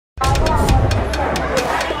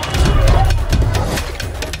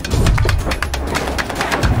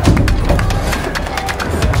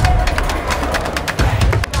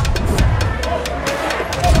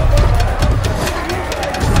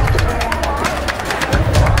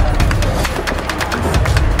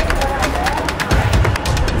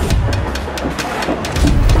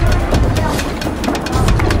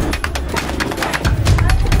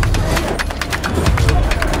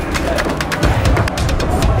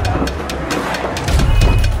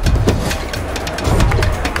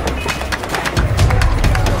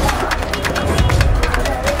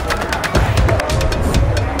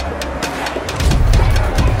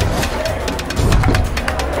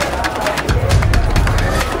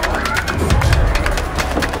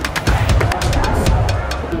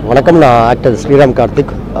வணக்கம், நான் ஆக்டர் ஸ்ரீராம் கார்த்திக்.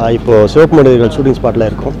 இப்போ சிவப்பு மனிதர்கள் ஷூட்டிங் ஸ்பாட்டில்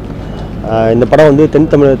இருக்கோம். இந்த படம் வந்து தென்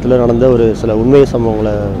தமிழகத்தில் நடந்த ஒரு சில உண்மை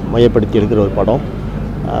சம்பவங்களை மையப்படுத்தி எடுக்கிற ஒரு படம்.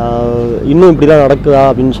 இன்னும் இப்படி தான் நடக்குதா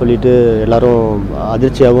அப்படின்னு சொல்லிட்டு எல்லோரும்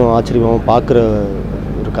அதிர்ச்சியாகவும் ஆச்சரியமாகவும் பார்க்குற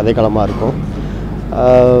ஒரு கதைக்களமாக இருக்கும்.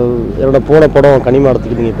 என்னோடய போன படம்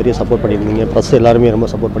கனிமாடத்துக்கு நீங்கள் பெரிய சப்போர்ட் பண்ணியிருந்தீங்க. ப்ரெஸ் எல்லாருமே ரொம்ப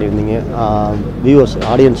சப்போர்ட் பண்ணியிருந்தீங்க. வியூவர்ஸ்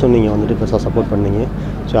ஆடியன்ஸும் நீங்கள் வந்துட்டு பெருசாக சப்போர்ட் பண்ணீங்க.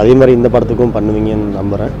 ஸோ அதே மாதிரி இந்த படத்துக்கும் பண்ணுவீங்கன்னு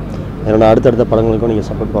நம்புகிறேன். என்னோட அடுத்தடுத்த படங்களுக்கும் நீங்கள்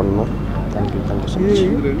சப்போர்ட் பண்ணணும். Thank you so much.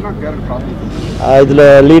 இதில்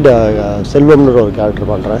லீட் செல்வம்ன்ற ஒரு கேரக்டர்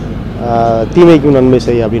பண்ணுறேன். தீமைக்கும் நன்மை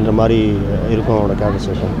செய் அப்படின்ற மாதிரி இருக்கும் அவனோட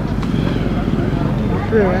கேரக்டரைசேஷன்.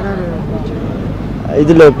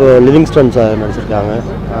 இதில் இப்போ லிவிங்ஸ்டன் சார் நடிச்சிருக்காங்க.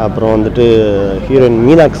 அப்புறம் வந்துட்டு ஹீரோயின்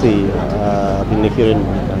மீனாட்சி அப்படின்னு ஹீரோயின்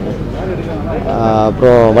பண்ணியிருக்காங்க.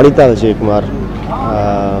 அப்புறம் வனிதா விஜயகுமார்,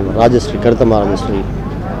 ராஜஸ்ரீ, கருத்தம்மா ராஜஸ்ரீ,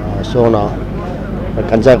 சோனா,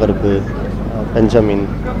 கஞ்சா கருப்பு, பெஞ்சமின்,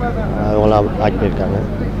 அவங்களாம் ஆக்ட் பண்ணியிருக்காங்க.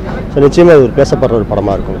 ஸோ நிச்சயமாக இது ஒரு பேசப்படுற ஒரு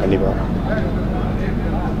படமாக இருக்கும். கண்டிப்பாக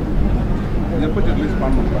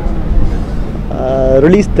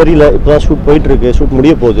ரிலீஸ் தெரியல. இப்போ தான் ஷூட் போயிட்டுருக்கு. ஷூட்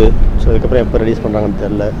முடிய போகுது. ஸோ அதுக்கப்புறம் எப்போ ரிலீஸ் பண்ணுறாங்கன்னு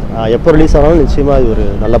தெரில. எப்போ ரிலீஸ் ஆனாலும் நிச்சயமாக இது ஒரு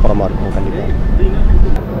நல்ல படமாக இருக்கும். கண்டிப்பாக.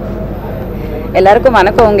 எல்லாருக்கும்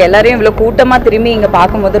வணக்கம். உங்கள் எல்லாரையும் இவ்வளோ கூட்டமாக திரும்பி இங்கே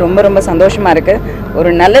பார்க்கும்போது ரொம்ப ரொம்ப சந்தோஷமாக இருக்குது.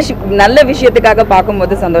 ஒரு நல்ல விஷயத்துக்காக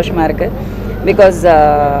பார்க்கும்போது சந்தோஷமாக இருக்குது. Because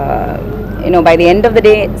by the end of the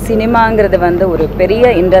டே சினிமாங்கிறது வந்து ஒரு பெரிய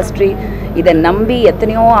இண்டஸ்ட்ரி. இதை நம்பி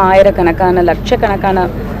எத்தனையோ ஆயிரக்கணக்கான லட்சக்கணக்கான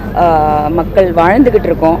மக்கள் வாழ்ந்துக்கிட்டு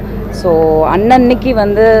இருக்கோம். ஸோ அன்னன்னைக்கு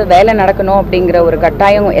வந்து வேலை நடக்கணும் அப்படிங்கிற ஒரு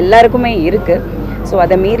கட்டாயம் எல்லாருக்குமே இருக்குது. ஸோ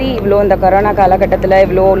அதை மீறி இவ்வளோ இந்த கொரோனா காலகட்டத்தில்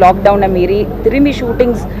இவ்வளோ லாக்டவுனை மீறி திரும்பி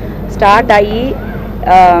ஷூட்டிங்ஸ் ஸ்டார்ட் ஆகி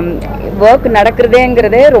ஒர்க்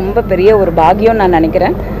நடக்கிறதேங்கிறதே ரொம்ப பெரிய ஒரு பாக்கியம் நான்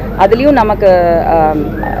நினைக்கிறேன். அதுலேயும் நமக்கு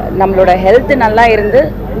நம்மளோட ஹெல்த் நல்லா இருந்து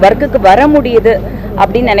ஒர்க்குக்கு வர முடியுது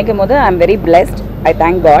அப்படின்னு நினைக்கும் போது I am very blessed. I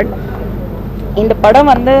thank God. இந்த படம்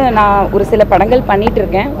வந்து நான் ஒரு சில படங்கள் பண்ணிகிட்டு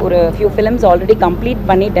இருக்கேன். ஒரு ஃபியூ ஃபிலிம்ஸ் ஆல்ரெடி கம்ப்ளீட்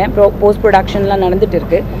பண்ணிட்டேன். போஸ்ட் ப்ரொடக்ஷன்லாம் நடந்துகிட்டு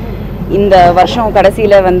இருக்குது. இந்த வருஷம்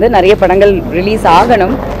கடைசியில் வந்து நிறைய படங்கள் ரிலீஸ்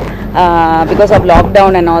ஆகணும். Because of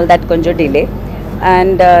lockdown and all that கொஞ்சம் டிலே.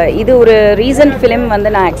 அண்ட் இது ஒரு ரீசன்ட் ஃபிலிம்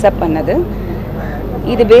வந்து நான் அக்செப்ட் பண்ணது.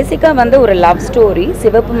 இது பேசிக்காக வந்து ஒரு லவ் ஸ்டோரி.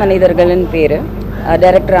 சிவப்பு மனிதர்கள்னு பேர்.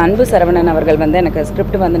 டைரக்டர் அன்பு சரவணன் அவர்கள் வந்து எனக்கு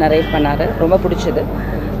ஸ்கிரிப்ட் வந்து நரேட் பண்ணார். ரொம்ப பிடிச்சது.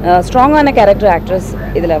 ஸ்ட்ராங்கான கேரக்டர் ஆக்ட்ரஸ்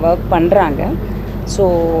இதில் ஒர்க் பண்ணுறாங்க. ஸோ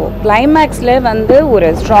கிளைமேக்ஸில் வந்து ஒரு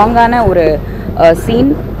ஸ்ட்ராங்கான ஒரு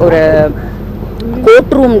சீன், ஒரு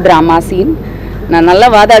கோர்ட் ரூம் ட்ராமா சீன். நான் நல்லா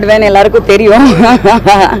வாதாடுவேன்னு எல்லாருக்கும் தெரியும்.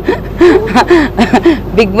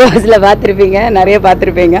 பிக் பாஸில் பார்த்துருப்பீங்க, நிறைய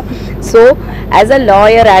பார்த்துருப்பீங்க. ஸோ ஆஸ் அ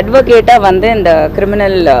லாயர் அட்வொகேட்டாக வந்து இந்த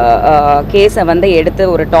கிரிமினல் கேஸை வந்து எடுத்து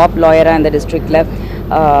ஒரு டாப் லாயராக இந்த டிஸ்ட்ரிக்டில்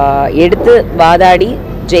எடுத்து வாதாடி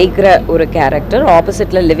ஜெயிக்கிற ஒரு கேரக்டர்.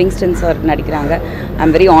 ஆப்போசிட்டில் லிவிங்ஸ்டன் சார் நடிக்கிறாங்க. I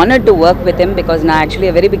am very honoured to work with him because நான்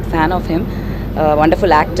actually very big fan of him.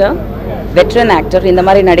 Wonderful actor, veteran actor. இந்த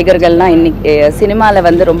மாதிரி நடிகர்கள்லாம் இன்னைக்கு சினிமாவில்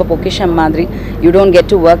வந்து ரொம்ப பொக்கிஷம் மாதிரி. You don't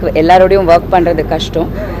get to work, எல்லாரோடையும் ஒர்க் பண்ணுறது கஷ்டம்.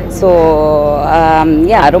 ஸோ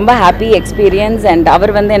ரொம்ப ஹாப்பி எக்ஸ்பீரியன்ஸ். அண்ட்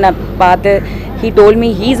அவர் வந்து என்னை பார்த்து he told me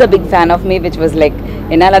he's a big fan of me, which was like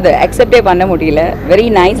என்னால் அதை அக்செப்டே பண்ண முடியல. Very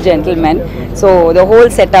nice gentleman. So the whole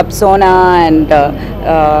setup, Sona and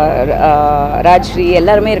Rajshri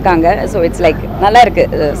எல்லாருமே இருக்காங்க. ஸோ இட்ஸ் லைக் நல்லா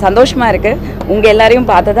இருக்குது, சந்தோஷமாக இருக்குது. உங்கள் எல்லாரையும்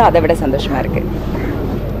பார்த்தது அதை விட சந்தோஷமாக இருக்குது.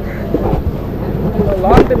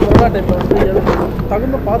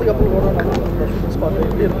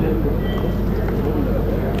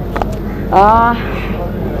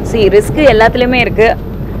 ரிஸ்க்கு எல்லாத்துலேயுமே இருக்குது.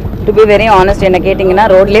 டு பி வெரி ஆனஸ்ட், என்ன கேட்டிங்கன்னா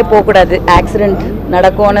ரோட்லேயே போகக்கூடாது, ஆக்சிடெண்ட்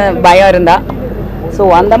நடக்கும்னு பயம் இருந்தால். ஸோ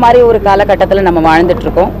அந்த மாதிரி ஒரு காலகட்டத்தில் நம்ம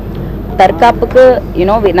வாழ்ந்துட்டுருக்கோம். தற்காப்புக்கு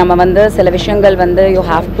நம்ம வந்து சில விஷயங்கள் வந்து you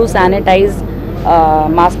have to sanitise,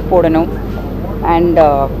 mask போடணும் அண்ட்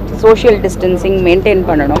சோஷியல் டிஸ்டன்சிங் மெயின்டைன்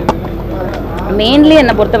பண்ணணும். மெயின்லி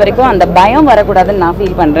என்னை பொறுத்த வரைக்கும் அந்த பயம் வரக்கூடாதுன்னு நான்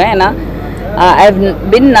ஃபீல் பண்ணுறேன். ஏன்னா I have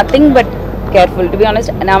been nothing but careful. To be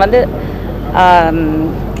honest, நான் வந்து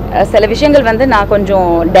சில விஷயங்கள் வந்து நான் கொஞ்சம்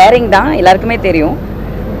டேரிங் தான், எல்லாருக்குமே தெரியும்.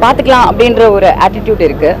 பார்த்துக்கலாம் அப்படின்ற ஒரு ஆட்டிடியூட்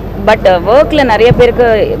இருக்குது. பட் ஒர்க்கில் நிறைய பேருக்கு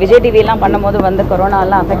விஜய் டிவிலாம் பண்ணும்போது வந்து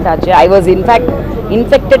கொரோனாலாம் அஃபெக்ட் ஆச்சு. ஐ வாஸ்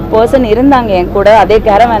இன்ஃபெக்டட் பர்சன் இருந்தாங்க என் கூட அதே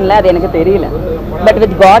கேரவனில். அது எனக்கு தெரியல. But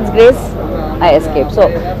with God's grace I escape. So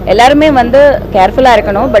எல்லாருமே வந்து கேர்ஃபுல்லாக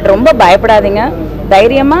இருக்கணும். பட் ரொம்ப பயப்படாதீங்க,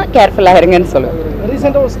 தைரியமாக கேர்ஃபுல்லாக இருங்கன்னு சொல்லுவேன்.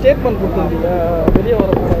 ரீசெண்டாக ஒரு ஸ்டேட்மெண்ட் கொடுத்துருந்தீங்க, வெளியே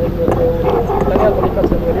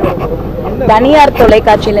தனியார்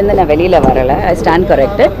தொலைக்காட்சியிலேருந்து நான் வெளியில் வரலை. I stand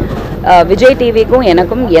corrected. விஜய் டிவிக்கும்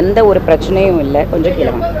எனக்கும் எந்த ஒரு பிரச்சனையும் இல்லை. கொஞ்சம்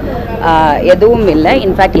கேளுங்க, எதுவும் இல்லை.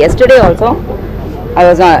 இன்ஃபேக்ட் எஸ்டர்டே ஆல்சோ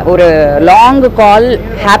ஒரு லாங் கால்,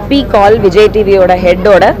 ஹாப்பி கால் விஜய் டிவியோட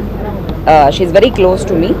ஹெட்டோட. She is very close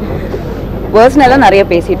to me. பர்சனலாக நிறைய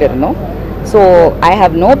பேசிகிட்டு இருந்தோம். So I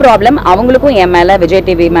have no problem. அவங்களுக்கும் என் மேலே விஜய்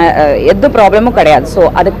டிவி எந்த ப்ராப்ளமும் கிடையாது. ஸோ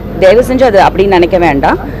அது தயவு செஞ்சு அது அப்படின்னு நினைக்க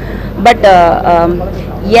வேண்டாம். பட்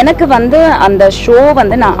எனக்கு வந்து அந்த ஷோ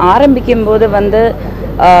வந்து நான் ஆரம்பிக்கும்போது வந்து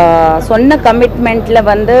சொன்ன கமிட்மெண்ட்டில்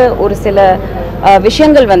வந்து ஒரு சில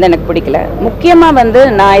விஷயங்கள் வந்து எனக்கு பிடிக்கல. முக்கியமாக வந்து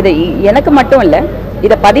நான் இதை எனக்கு மட்டும் இல்லை,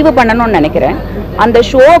 இதை பதிவு பண்ணணும்னு நினைக்கிறேன். அந்த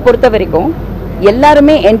ஷோவை பொறுத்த வரைக்கும்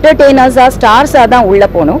எல்லாருமே என்டர்டெய்னர்ஸாக, ஸ்டார்ஸாக தான் உள்ளே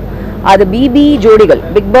போகணும். அது பிபி ஜோடிகள்,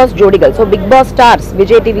 பிக் பாஸ் ஜோடிகள். So big pass stars,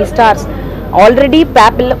 Vijay TV stars already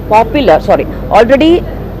already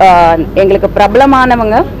எங்களுக்கு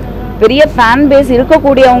பிரபலமானவங்க, பெரிய ஃபேன் பேஸ்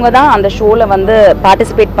இருக்கக்கூடியவங்க தான் அந்த ஷோவில் வந்து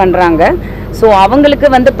பார்ட்டிசிபேட் பண்ணுறாங்க. ஸோ அவங்களுக்கு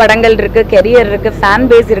வந்து படங்கள் இருக்குது, கெரியர் இருக்குது, ஃபேன்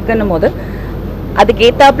பேஸ் இருக்குன்னும் போது அதுக்கு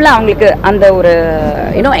ஏற்றாப்புல அவங்களுக்கு அந்த ஒரு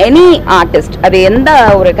எனி ஆர்டிஸ்ட், அது எந்த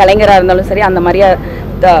ஒரு கலைஞராக இருந்தாலும் சரி, அந்த மாதிரியா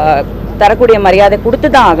தரக்கூடிய மரியாதை கொடுத்து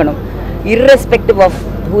தான் ஆகணும், irrespective of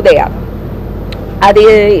who they are.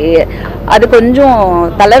 அது கொஞ்சம்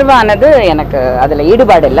தளர்வானது. எனக்கு அதில்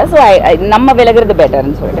ஈடுபாடு இல்லை. ஸோ நம்ம விலகிறது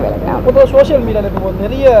பெட்டர்னு சொல்லிட்டு விலகினேன். இப்போ சோஷியல் மீடியாவில் இப்போ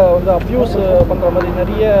நிறைய வந்து அப்யூஸ் பண்ணுற மாதிரி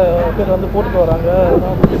நிறைய பேர் வந்து போட்டுட்டு வராங்க.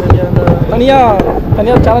 நிறைய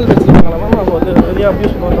தனியார் சேனல் வச்சுருக்காங்களா மேம், அவங்க வந்து நிறைய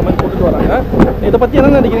அப்யூஸ் பண்ணுற மாதிரி போட்டுட்டு வராங்க. இதை பற்றி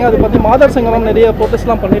என்ன நினைக்கிறீங்க? அதை பற்றி மாதர் சங்கம்லாம் நிறைய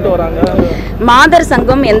ப்ரோட்டஸ்ட்லாம் பண்ணிட்டு வராங்க. மாதர்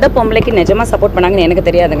சங்கம் எந்த பொம்பளைக்கு நிஜமாக சப்போர்ட் பண்ணாங்கன்னு எனக்கு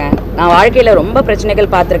தெரியாதுங்க. நான் வாழ்க்கையில் ரொம்ப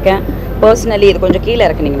பிரச்சனைகள் பார்த்துருக்கேன். பர்சனலி இது கொஞ்சம் கீழே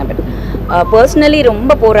இருக்குனீங்கன்னா பட் பர்சனலி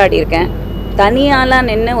ரொம்ப போராடி இருக்கேன். தனியாலாம்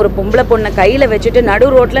நின்று ஒரு பொம்பளை பொண்ணை கையில் வச்சுட்டு நடு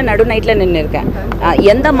ரோட்டில் நடு நைட்டில் நின்று இருக்கேன்.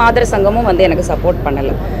 எந்த மாதர் சங்கமும் வந்து எனக்கு சப்போர்ட்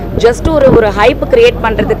பண்ணலை. ஜஸ்ட் ஒரு ஹைப் க்ரியேட்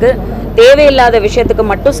பண்ணுறதுக்கு, தேவையில்லாத விஷயத்துக்கு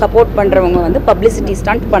மட்டும் சப்போர்ட் பண்ணுறவங்க வந்து பப்ளிசிட்டி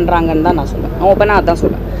ஸ்டண்ட் பண்ணுறாங்கன்னு தான் நான் சொல்லுவேன். ஓப்பனாக அதான்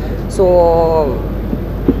சொல்லுவேன். ஸோ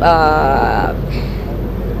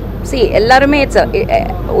எல்லாருமே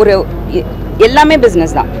எல்லாமே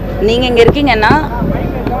பிஸ்னஸ் தான். நீங்கள் இங்கே இருக்கீங்கன்னா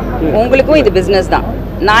உங்களுக்கும் இது பிஸ்னஸ் தான்,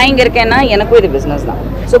 நான் இங்கே இருக்கேன்னா எனக்கும் இது பிஸ்னஸ் தான்.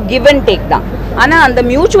 ஸோ கிவ் அண்ட் டேக் தான். ஆனால் அந்த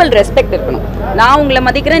மியூச்சுவல் ரெஸ்பெக்ட் இருக்கணும். நான் உங்களை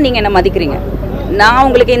மதிக்கிறேன், நீங்கள் என்னை மதிக்கிறீங்க. நான்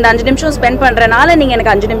உங்களுக்கு இந்த 5 நிமிஷம் ஸ்பெண்ட் பண்ணுறனால நீங்கள்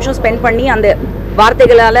எனக்கு 5 நிமிஷம் ஸ்பெண்ட் பண்ணி அந்த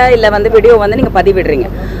வார்த்தைகளால் இல்லை வந்து வீடியோ வந்து நீங்கள் பதிவிடுறீங்க.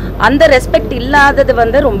 அந்த ரெஸ்பெக்ட் இல்லாதது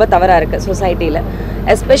வந்து ரொம்ப தவறாக இருக்குது சொசைட்டியில்.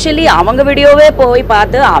 எஸ்பெஷலி அவங்க வீடியோவே போய்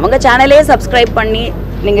பார்த்து அவங்க சேனலே சப்ஸ்கிரைப் பண்ணி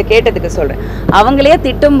நீங்கள் கேட்டதுக்கு சொல்கிறேன், அவங்களே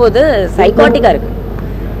திட்டும்போது சைக்காட்டிக்காக இருக்குது.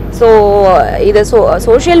 ஸோ இது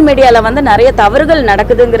சோஷியல் மீடியாவில் வந்து நிறைய தவறுகள்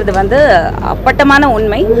நடக்குதுங்கிறது வந்து அப்பட்டமான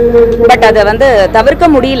உண்மை. பட் அதை வந்து தவிர்க்க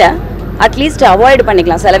முடியல. அட்லீஸ்ட் அவாய்ட்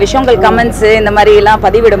பண்ணிக்கலாம். சில விஷயங்கள் கமெண்ட்ஸு இந்த மாதிரிலாம்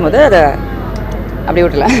பதிவிடும் போது அதை அப்படி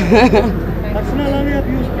விடலாம்.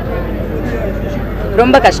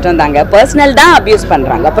 ரொம்ப கஷ்டம் தாங்க. பர்சனல் தான் அப்யூஸ்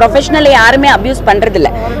பண்ணுறாங்க. ப்ரொஃபஷனலை யாருமே அப்யூஸ்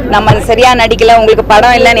பண்ணுறதில்ல. நம்ம சரியாக நடிக்கலை, உங்களுக்கு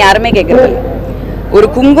படம் இல்லைன்னு யாருமே கேட்குறதில்ல. ஒரு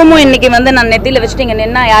குங்குமம் இன்னைக்கு வந்து நான் நெத்தியில் வச்சுட்டு இங்கே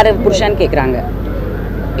நின்னா யார் புருஷான்னு கேட்குறாங்க.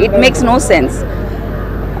 It makes no sense.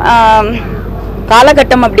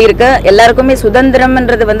 காலகட்டம் அப்படி இருக்கு. எல்லாருக்குமே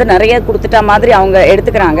சுதந்திரம்ன்றது வந்து நிறைய கொடுத்துட்டா மாதிரி அவங்க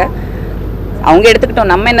எடுத்துக்கிறாங்க. அவங்க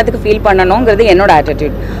எடுத்துக்கிட்டோம், நம்ம என்னத்துக்கு ஃபீல் பண்ணணுங்கிறது என்னோட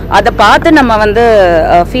ஆட்டிடியூட். அதை பார்த்து நம்ம வந்து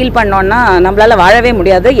ஃபீல் பண்ணோன்னா நம்மளால வாழவே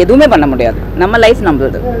முடியாது, எதுவுமே பண்ண முடியாது. நம்ம லைஃப்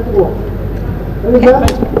நம்மளது.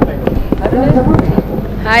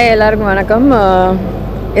 ஹாய், எல்லாருக்கும் வணக்கம்.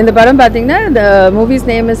 இந்த படம் பார்த்தீங்கன்னா இந்த மூவிஸ்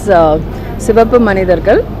நேம் இஸ் சிவப்பு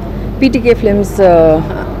மனிதர்கள். பிடிகே ஃபிலிம்ஸ்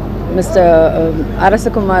மிஸ்டர்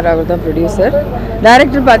அரசகுமார் அவர் தான் ப்ரொடியூசர்.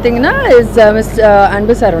 டைரக்டர் பார்த்தீங்கன்னா இஸ் மிஸ்டர்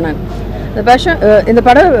அன்பு சரவணன். இந்த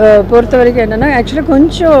படம் பொறுத்த வரைக்கும் என்னென்னா, ஆக்சுவலாக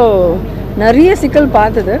கொஞ்சம் நிறைய சிக்கல்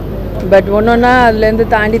பார்த்தது. பட் ஒன்றொன்னா அதுலேருந்து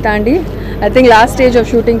தாண்டி I think last stage of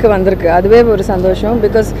ஷூட்டிங்க்கு வந்திருக்கு. அதுவே ஒரு சந்தோஷம்.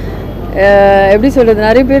 பிகாஸ் எப்படி சொல்கிறது,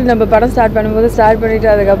 நிறைய பேர் நம்ம படம் ஸ்டார்ட் பண்ணும்போது ஸ்டார்ட் பண்ணிவிட்டு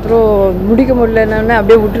அதுக்கப்புறம் முடிக்க முடியலன்னு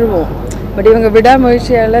அப்படியே விட்டுருவோம். பட் இவங்க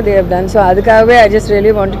விடாமுயற்சியால் தே ஹவ் டன். ஸோ அதுக்காகவே I just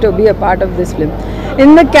really wanted to be a part of this film.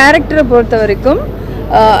 இந்த கேரக்டரை பொறுத்த வரைக்கும்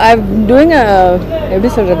ஐ டூயிங் எப்படி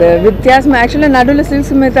சொல்கிறது, வித்தியாசம். ஆக்சுவலாக நடுவில் சில்க்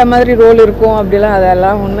ஸ்மிதா மாதிரி ரோல் இருக்கும் அப்படிலாம்,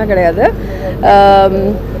 அதெல்லாம் உண்மை கிடையாது.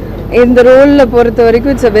 இந்த ரோலில் பொறுத்த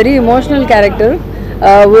வரைக்கும் it's a very emotional character.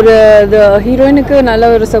 ஒரு ஹீரோயினுக்கு நல்ல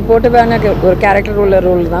ஒரு சப்போர்ட்டிவான ஒரு கேரக்டர்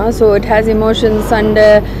ரோல் தான். So it has emotions and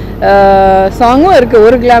சாங்கும் இருக்குது,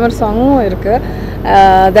 ஒரு கிளாமர் சாங்கும் இருக்குது.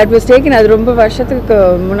 தட் வாஸ் டேக்கன், அது ரொம்ப வருஷத்துக்கு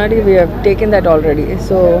முன்னாடி we have taken that already.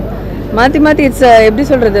 So மாற்றி இட்ஸ் எப்படி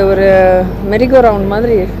சொல்கிறது, ஒரு மெரிகோ ரவுண்ட்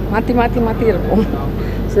மாதிரி மாற்றி இருக்கும்.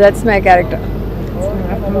 So that's my character.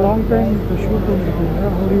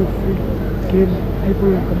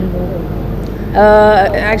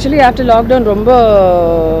 Actually after lockdown ரொம்ப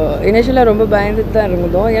இனிஷியலாக ரொம்ப பயந்துட்டு தான்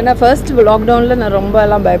இருந்தோம். ஏன்னா ஃபர்ஸ்ட் லாக்டவுனில் நான் ரொம்ப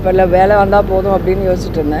எல்லாம் பயப்படல, வேலை வந்தால் போதும் அப்படின்னு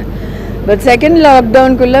யோசிச்சுட்டு இருந்தேன். பட் செகண்ட்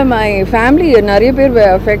லாக்டவுனுக்குள்ளே மை ஃபேமிலி நிறைய பேர்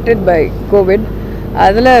அஃபெக்டட் பை கோவிட்.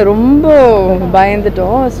 அதில் ரொம்ப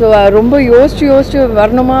பயந்துட்டோம். ஸோ ரொம்ப யோசிச்சு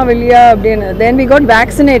வரணுமா வெளியா அப்படின்னு. Then we got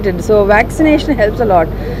vaccinated. So vaccination helps a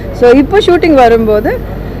lot. So இப்போ ஷூட்டிங் வரும்போது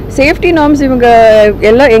சேஃப்டி நார்ம்ஸ் இவங்க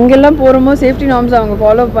எங்கெல்லாம் போகிறோமோ சேஃப்டி நார்ம்ஸ் அவங்க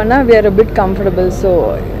ஃபாலோ பண்ணால் we are a bit comfortable. So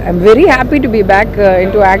I am very happy to be back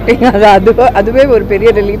into acting. அதுவே ஒரு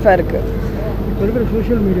பெரிய ரிலீஃபாக இருக்குது. இப்போ இருக்கிற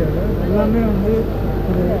சோஷியல் மீடியாவில் எல்லாமே வந்து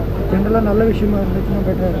ஒரு ஜென்ரலாக நல்ல விஷயமா இருந்துச்சுன்னா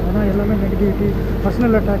பெட்டராக இருக்கும். ஆனால் எல்லாமே நெகட்டிவிட்டி,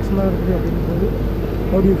 பர்சனல் அட்டாக்ஸ்லாம் இருக்குது அப்படிங்கும்போது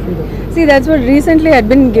how do you feel about it? See, that's what recently I'd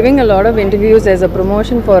been giving a lot of interviews as a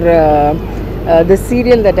promotion for this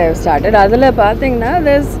serial that I have started. அதில் பார்த்தீங்கன்னா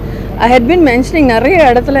I had been mentioning நிறைய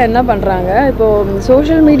இடத்துல என்ன பண்ணுறாங்க இப்போது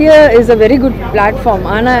social media is a very good platform.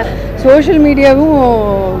 ஆனால் social மீடியாவும்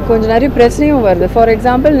கொஞ்சம் நிறைய பிரச்சனையும் வருது. ஃபார்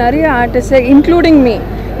எக்ஸாம்பிள் நிறைய ஆர்டிஸ்ட்டை இன்க்ளூடிங் மீ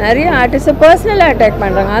நிறைய ஆர்டிஸ்ட்டை பர்சனலாக அட்டாக்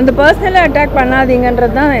பண்ணுறாங்க. அந்த பர்சனலாக அட்டாக்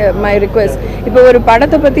பண்ணாதீங்கன்றது தான் மை ரிக்வெஸ்ட். இப்போ ஒரு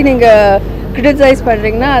படத்தை பற்றி நீங்கள் கிரிட்டிசைஸ்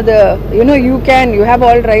பண்ணுறீங்கன்னா அது you have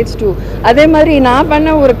all rights to. அதே மாதிரி நான்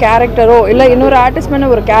பண்ண ஒரு கேரக்டரோ இல்லை இன்னொரு ஆர்டிஸ்ட் பண்ண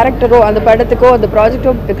ஒரு கேரக்டரோ அந்த படத்துக்கோ அந்த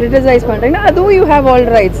ப்ராஜெக்டோ கிரிட்டிசைஸ் பண்ணுறீங்கன்னா அதுவும் you have all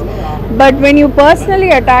rights. But when you personally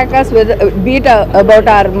attack us with beat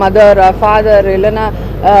about our mother R father இல்லைன்னா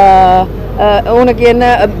உனக்கு என்ன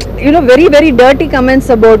very very dirty comments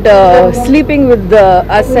about sleeping with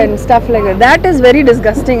us and stuff like that is very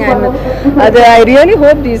disgusting. And I really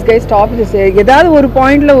hope these guys stop this. ஏதாவது ஒரு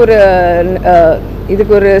பாயிண்ட்ல ஒரு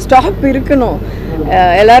இதுக்கு ஒரு stop இருக்கணும்.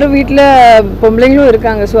 எல்லாரும் வீட்டில் பொம்பளைங்களும்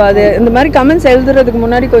இருக்காங்க. ஸோ அது இந்த மாதிரி கமெண்ட்ஸ் எழுதுறதுக்கு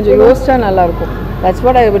முன்னாடி கொஞ்சம் யோசிச்சா நல்லாயிருக்கும். That's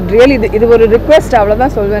what I would really. இது ஒரு ரிக்வெஸ்ட்,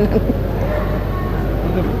 அவ்வளோதான் சொல்வேன்.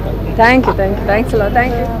 Thank you. Thanks a lot.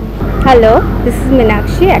 Thank you. Hello, this is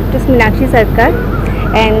Meenakshi, actress Meenakshi Sarkar,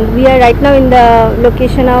 and we are right now in the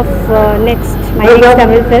location of my next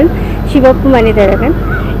Tamil film, Sivappu Manidharagan.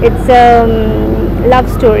 It's a love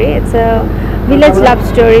story. It's a village love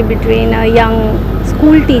story between a young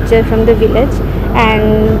school teacher from the village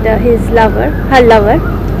and her lover.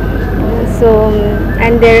 So,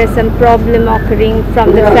 and there is some problem occurring from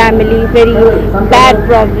the family, very bad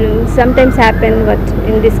problems sometimes happen, but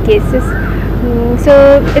in these cases. So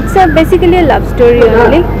it's basically a love story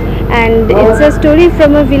only, and it's a story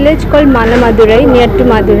from a village called Manamadurai, near to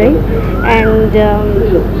Madurai, and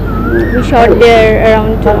we shot there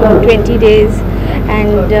around 20 days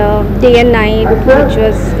and day and night, which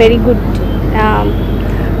was very good.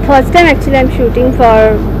 First time actually I'm shooting for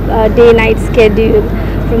day-night schedule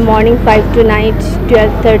from morning 5 to night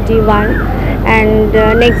 12:31, and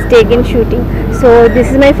next day again shooting. So this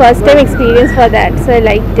is my first time experience for that, so I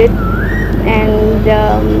liked it. And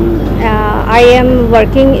I am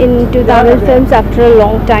working into Tamil films after a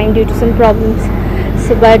long time due to some problems.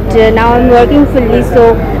 So, but now I'm working fully, so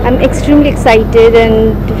I'm extremely excited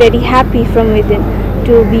and very happy from within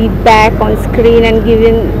to be back on screen and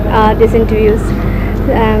giving these interviews.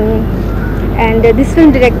 And this film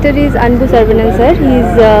director is ANBU SARAVANAN sir.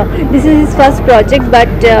 This is his first project,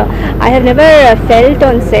 but I have never felt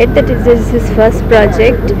on set that it is his first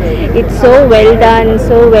project. It's so well done,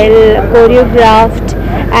 so well choreographed,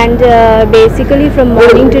 and basically from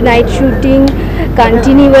morning to night shooting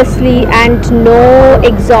continuously and no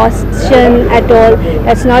exhaustion at all.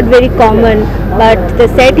 That's not very common, but the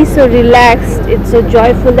set is so relaxed, it's so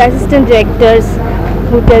joyful. The assistant directors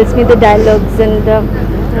who tells me the dialogues and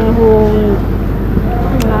who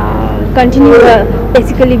continue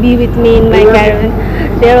basically be with me in my caravan,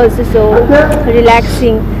 they are also so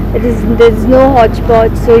relaxing. There's no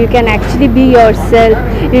hodgepodge, so you can actually be yourself.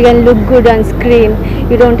 You can look good on screen.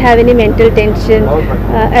 You don't have any mental tension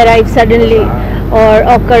arrive suddenly or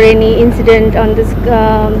occur any incident on this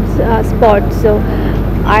spot. So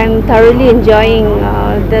I am thoroughly enjoying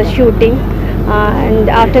the shooting, and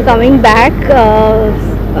after coming back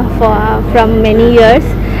from many years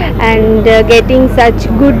and getting such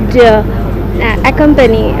good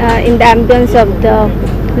accompany in the ambience of the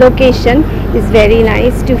location is very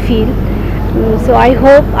nice to feel. So I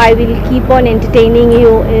hope I will keep on entertaining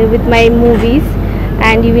you with my movies,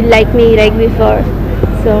 and you will like me like before.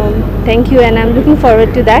 So thank you, and I'm looking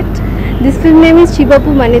forward to that. This film name is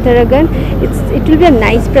Sivappu Manidharagan. It will be a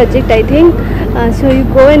nice project, I think. So you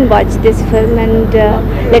go and watch this film and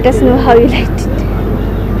let us know how you liked it.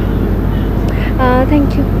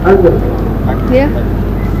 Thank you. Yeah.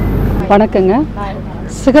 வணக்கங்க.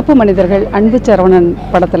 சிகப்பு மனிதர்கள் அன்பு சரவணன்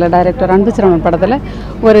படத்தில், director அன்பு சரவணன் படத்தில்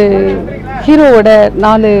ஒரு ஹீரோவோட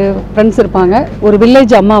 4 friends இருப்பாங்க. ஒரு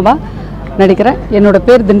வில்லேஜ் அம்மாவாக நடிக்கிறேன். என்னோடய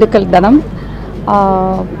பேர் திண்டுக்கல் தனம்.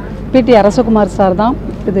 பிடி அரசகுமார் சார் தான்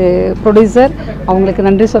இது ப்ரொடியூசர். அவங்களுக்கு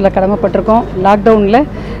நன்றி சொல்ல கடமைப்பட்டிருக்கோம். லாக்டவுனில்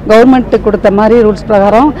கவர்மெண்ட் கொடுத்த மாதிரி ரூல்ஸ்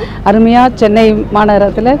பிரகாரம் அருமையாக சென்னை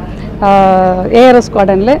மாநகரத்தில் ஏஆர்எஸ்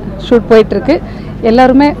கார்டனில் ஷூட் போயிட்டுருக்கு.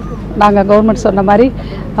 எல்லாருமே நாங்கள் கவர்மெண்ட் சொன்ன மாதிரி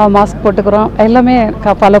மாஸ்க் போட்டுக்கிறோம், எல்லாமே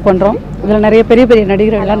ஃபாலோ பண்ணுறோம். இதில் நிறைய பெரிய பெரிய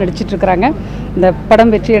நடிகர்கள்லாம் நடிச்சிட்ருக்குறாங்க. இந்த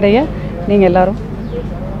படம் வெற்றியடைய நீங்கள் எல்லோரும்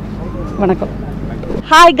வணக்கம்.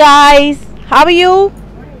 Hi guys, how are you?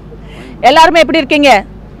 எல்லாருமே எப்படி இருக்கீங்க?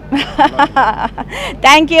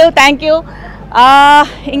 Thank you thank you.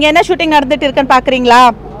 இங்கே என்ன ஷூட்டிங் நடந்துட்டு இருக்குன்னு பார்க்குறீங்களா?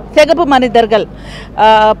 சிகப்பு மனிதர்கள்.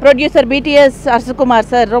 ப்ரொடியூசர் பிடிஎஸ் அரசகுமார்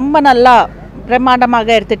சார் ரொம்ப நல்லா பிரம்மாண்டமாக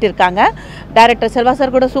எடுத்துகிட்டு இருக்காங்க. டைரக்டர் செல்வா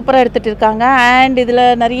சார் கூட சூப்பராக எடுத்துகிட்டு இருக்காங்க. அண்ட் இதில்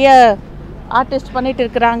நிறைய ஆர்டிஸ்ட் பண்ணிகிட்டு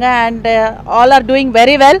இருக்கிறாங்க. And all are doing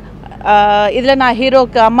very well. இதில் நான்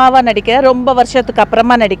ஹீரோக்கு அம்மாவாக நடிக்கிறேன். ரொம்ப வருஷத்துக்கு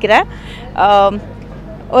அப்புறமா நடிக்கிறேன்.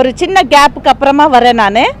 ஒரு சின்ன கேப்புக்கு அப்புறமா வரேன்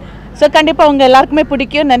நான். ஸோ கண்டிப்பாக உங்கள் எல்லாருக்குமே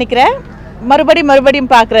பிடிக்கும்னு நினைக்கிறேன்.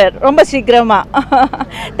 மறுபடியும் பார்க்குறேன் ரொம்ப சீக்கிரமாக.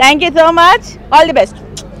 Thank you so much. All the best.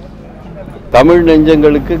 Tamil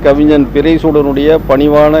நெஞ்சங்களுக்கு கவிஞன் பிறைசூடனுடைய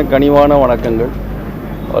கனிவான வணக்கங்கள்.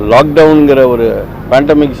 லாக்டவுனுங்கிற ஒரு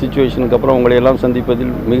பேண்டமிக் சிச்சுவேஷனுக்கு அப்புறம் உங்களை எல்லாம்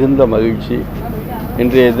சந்திப்பதில் மிகுந்த மகிழ்ச்சி.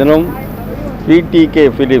 இன்றைய தினம் பிடிகே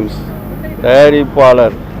ஃபிலிம்ஸ்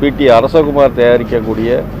தயாரிப்பாளர் பிடி அரசகுமார்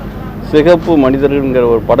தயாரிக்கக்கூடிய சிகப்பு மனிதர்கள்ங்கிற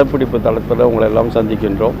ஒரு படப்பிடிப்பு தளத்தில் உங்களை எல்லாம்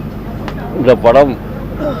சந்திக்கின்றோம். இந்த படம்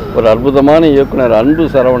ஒரு அற்புதமான இயக்குனர் அன்பு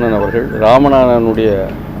சரவணன் அவர்கள், ராமநாதனுடைய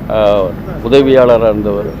உதவியாளராக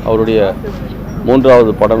இருந்தவர், அவருடைய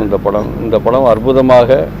 3வது படம் இந்த படம்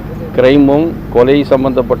அற்புதமாக கிரைமும் கொலை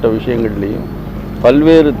சம்பந்தப்பட்ட விஷயங்கள்லேயும்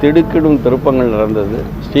பல்வேறு திடுக்கிடும் திருப்பங்கள் நடந்தது.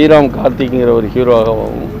 ஸ்ரீராம் கார்த்திக்ங்கிற ஒரு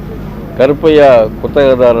ஹீரோவாகவும், கருப்பையா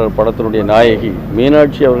குத்தகதாரர் படத்தினுடைய நாயகி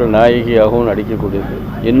மீனாட்சி அவர்கள் நாயகியாகவும் நடிக்கக்கூடியது.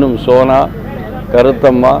 இன்னும் சோனா,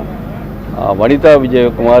 கருத்தம்மா, வனிதா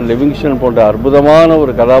விஜயகுமார், லிவிங்ஸ்டன் போன்ற அற்புதமான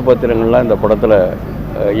ஒரு கதாபாத்திரங்கள்லாம் இந்த படத்தில்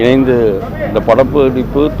இணைந்து இந்த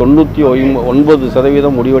படப்பிடிப்பு 99%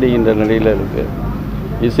 முடிவடைகின்ற நிலையில் இருக்குது.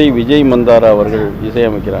 இசை விஜய் மந்தாரா அவர்கள்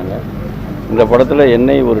இசையமைக்கிறாங்க. இந்த படத்தில்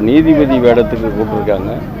என்னை ஒரு நீதிபதி வேடத்துக்கு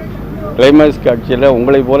கூப்பிட்டுருக்காங்க. கிளைமேக்ஸ் காட்சியில்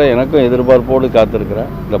உங்களைப் போல எனக்கும் எதிர்பார்ப்போடு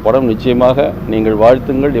காத்திருக்கிறேன். இந்த படம் நிச்சயமாக நீங்கள்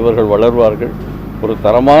வாழ்த்துங்கள், இவர்கள் வளர்வார்கள். ஒரு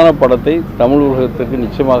தரமான படத்தை தமிழ் உலகத்துக்கு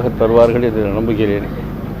நிச்சயமாக தருவார்கள் என்று நம்புகிறேன்.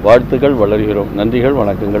 வாழ்த்துக்கள், வளர்கிறோம். நன்றிகள்,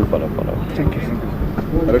 வணக்கங்கள், பல.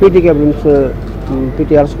 பிடிகே ஃபிலிம்ஸ்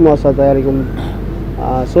பிடி அரசகுமார் சார் தயாரிக்கும்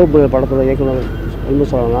சிவப்பு படத்தோட இயக்குனர் அன்பு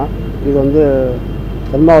சரவணன். இது வந்து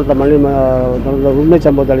தென் மாவட்ட நடந்த உண்மை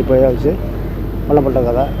சம்பவத்தை அடிப்படையாக வச்சு பண்ணப்பட்ட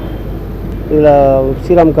கதை. இதில்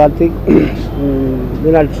ஸ்ரீராம் கார்த்திக்,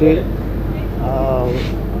 மீனாட்சி,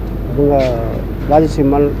 இவங்க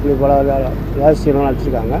ராஜசிம்மன், பல ராஜசிம்மன்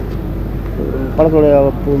நடிச்சிருக்காங்க. படத்துடைய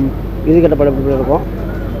இறுதிக்கட்ட படப்பிடிப்பு இருக்கும்.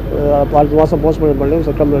 அடுத்த மாதம் போஸ்ட்மார்ட்டம் பண்ணி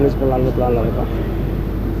செப்டம்பர் ரிலீஸ் பண்ணலான்னு பிளானில் இருக்கும்.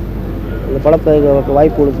 இந்த படத்தை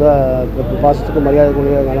வாய்ப்பு கொடுத்த பாசத்துக்கு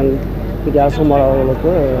மரியாதைக்குரிய கணன் பிடி அரசகுமார்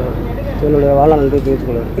அவர்களுக்கு என்னுடைய வாழ்நாள் நன்றி தெரிவித்துக்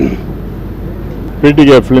கொள்கிறேன்.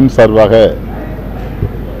 பிடிகே ஃபிலிம் சார்பாக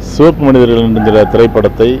சிவப்பு மனிதர்கள் என்கிற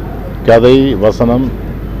திரைப்படத்தை கதை, வசனம்,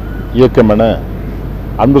 இயக்கம் என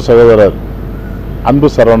அன்பு சகோதரர் அன்பு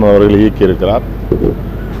சரவணன் அவர்கள் இயக்கியிருக்கிறார்.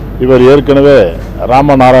 இவர் ஏற்கனவே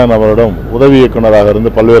ராமநாராயணன் அவரிடம் உதவி இயக்குநராக இருந்து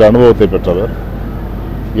பல்வேறு அனுபவத்தை பெற்றவர்.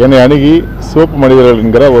 என்னை அணுகி சிவப்பு மனிதர்கள்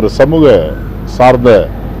என்கிற ஒரு சமூக சார்ந்த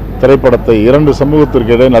திரைப்படத்தை 2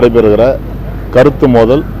 சமூகத்திற்கு இடையே நடைபெறுகிற கருத்து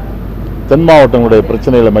மோதல், தென் மாவட்டங்களுடைய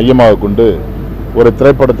பிரச்சனைகளை மையமாக கொண்டு ஒரு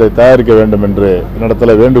திரைப்படத்தை தயாரிக்க வேண்டும் என்று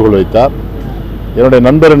என்னிடத்தில் வேண்டுகோள் வைத்தார். என்னுடைய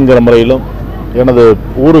நண்பர் என்கிற முறையிலும், எனது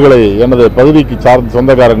ஊர்களை எனது பகுதிக்கு சார்ந்த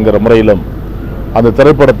சொந்தக்காரர் என்கிற முறையிலும் அந்த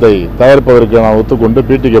திரைப்படத்தை தயாரிப்பதற்கு நான் ஒத்துக்கொண்டு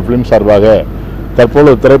பிடிகே ஃபிலிம் சார்பாக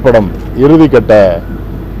தற்போது திரைப்படம் இறுதிக்கட்ட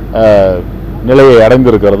நிலையை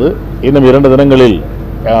அடைந்திருக்கிறது. இன்னும் 2 தினங்களில்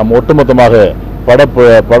ஒட்டுமொத்தமாக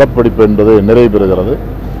படப்பிடிப்பு என்பது நிறைவு பெறுகிறது.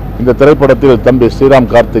 இந்த திரைப்படத்தில் தம்பி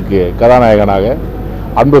ஸ்ரீராம் கார்த்திக் கதாநாயகனாக,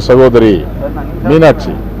 அன்பு சகோதரி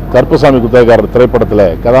மீனாட்சி, கருப்பசாமி குத்தகைக்காரர் திரைப்படத்தில்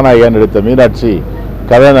கதாநாயகியாக நடித்த மீனாட்சி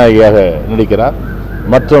கதாநாயகியாக நடிக்கிறார்.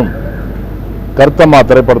 மற்றும் கருத்தம்மா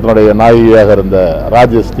திரைப்படத்தினுடைய நாயகியாக இருந்த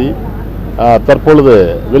ராஜஸ்ரீ, தற்பொழுது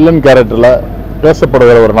வில்லன் கேரக்டரில்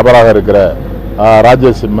பேசப்படுகிற ஒரு நபராக இருக்கிற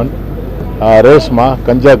ராஜசிம்மன், ரேஷ்மா,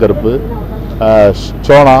 கஞ்சா கருப்பு,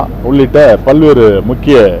 சோனா உள்ளிட்ட பல்வேறு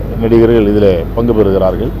முக்கிய நடிகர்கள் இதில் பங்கு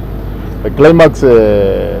பெறுகிறார்கள். கிளைமாக்ஸ்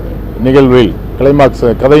நிகழ்வில்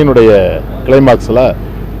கதையினுடைய கிளைமாக்ஸில்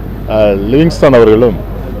லிவிங்ஸ்டன் அவர்களும்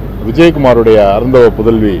விஜயகுமாருடைய அருந்தவ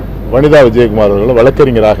புதல்வி வனிதா விஜயகுமார் அவர்களும்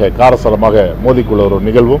வழக்கறிஞராக காரசாரமாக மோதிக்கொள்ள ஒரு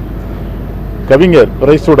நிகழ்வும், கவிஞர்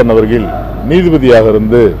பிறைசூடன் அவர்கள் நீதிபதியாக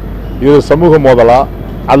இருந்து இது சமூக மோதலா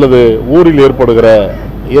அல்லது ஊரில் ஏற்படுகிற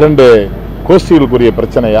 2 கோஷ்டிகளுக்குரிய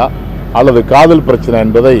பிரச்சனையா அல்லது காதல் பிரச்சனை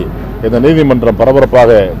என்பதை இந்த நீதிமன்றம்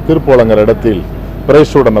பரபரப்பாக தீர்ப்பு வழங்குகிற இடத்தில்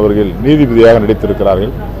பிறைசூடன் அவர்கள் நீதிபதியாக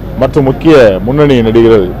நடித்திருக்கிறார்கள். மற்றும் முக்கிய முன்னணி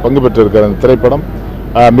நடிகர்கள் பங்கு பெற்றிருக்கிற இந்த திரைப்படம்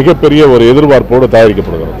மிகப்பெரிய ஒரு எதிர்பார்ப்போடு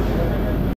தயாரிக்கப்படுகிறது.